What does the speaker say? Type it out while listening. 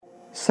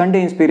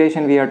Sunday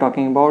inspiration we are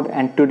talking about,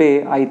 and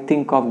today I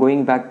think of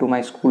going back to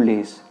my school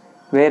days,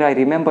 where I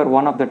remember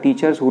one of the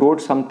teachers who wrote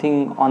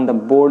something on the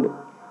board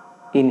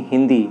in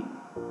Hindi,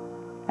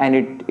 and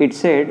it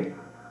said,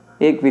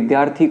 एक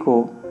विद्यार्थी को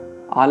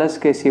आलस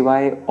के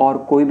सिवाय और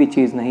कोई भी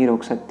चीज़ नहीं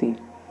रोक सकती.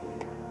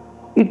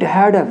 It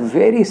had a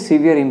very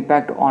severe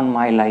impact on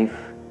my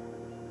life.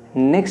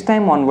 Next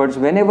time onwards,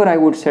 whenever I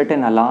would set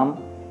an alarm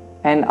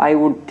and I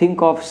would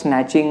think of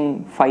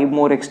snatching 5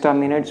 more extra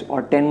minutes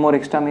or 10 more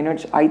extra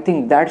minutes, I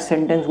think that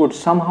sentence would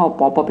somehow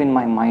pop up in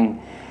my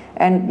mind.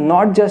 And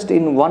not just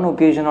in one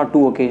occasion or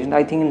two occasions,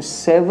 I think in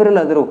several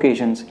other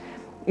occasions,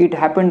 it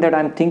happened that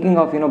I'm thinking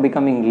of,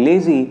 becoming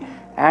lazy,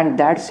 and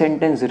that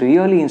sentence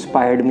really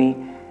inspired me,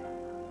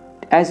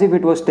 as if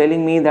it was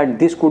telling me that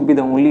this could be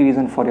the only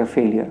reason for your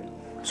failure.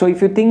 So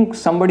if you think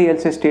somebody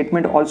else's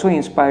statement also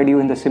inspired you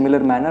in the similar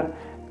manner,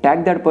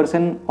 tag that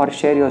person or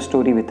share your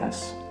story with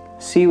us.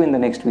 See you in the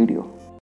next video.